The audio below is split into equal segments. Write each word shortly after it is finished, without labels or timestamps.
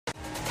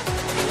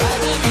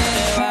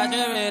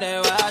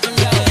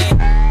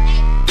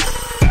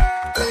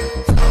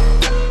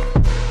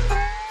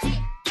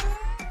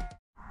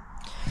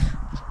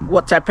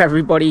What's up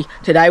everybody?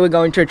 Today we're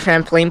going to a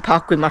trampoline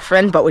park with my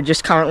friend, but we're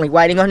just currently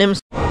waiting on him.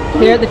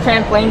 Here at the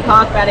trampoline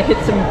park, about to hit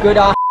some good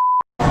ass.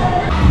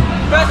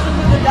 First of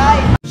the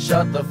day.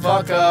 Shut the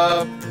fuck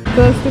up.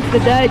 First of the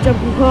day,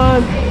 jumping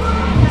climb.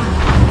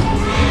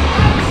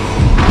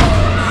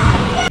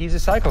 He's a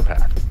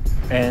psychopath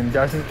and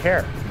doesn't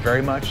care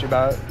very much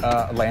about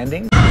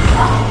landing.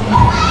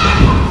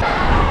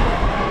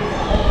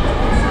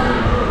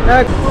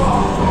 No.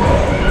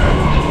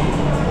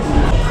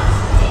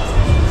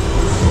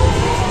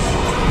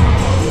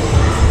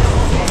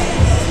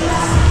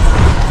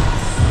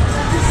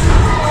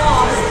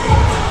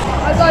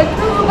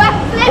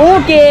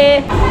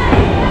 Okay.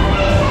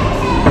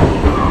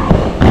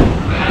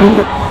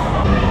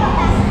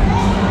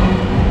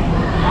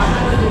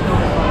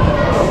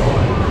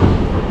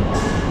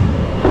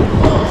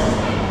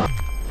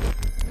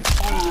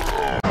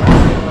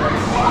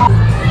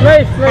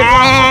 Right.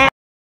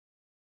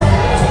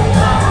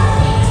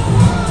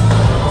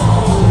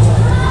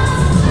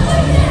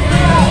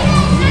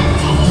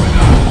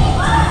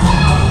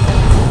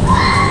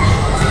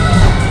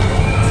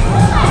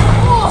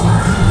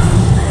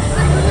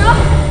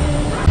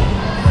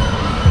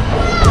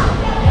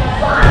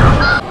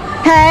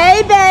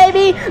 Hey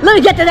baby, let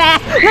me get to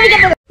that. Let me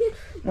get to that.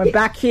 We're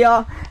back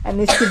here, and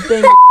this kid's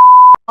being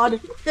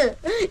Alright,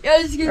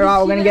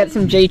 we're gonna get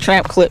some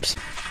G-Tramp clips.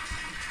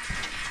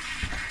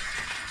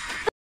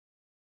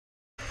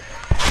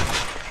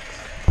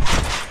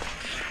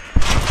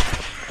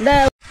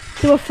 Now,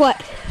 do a flip.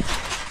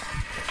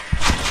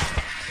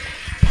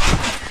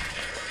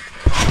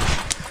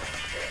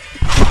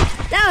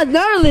 That was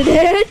gnarly,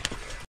 dude.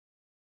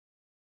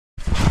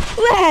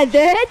 Yeah, dude,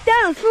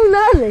 that was so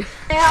gnarly.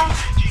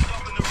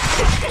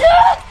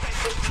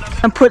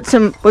 And put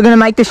some. We're gonna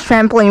make this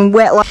trampoline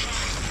wet like.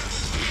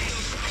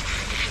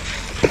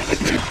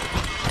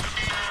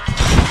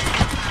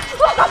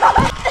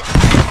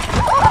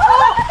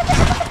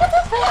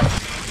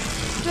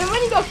 Then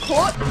when you got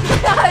caught,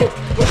 no.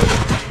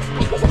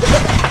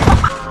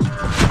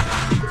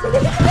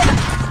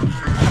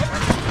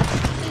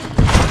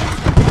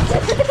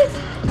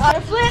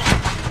 Flip.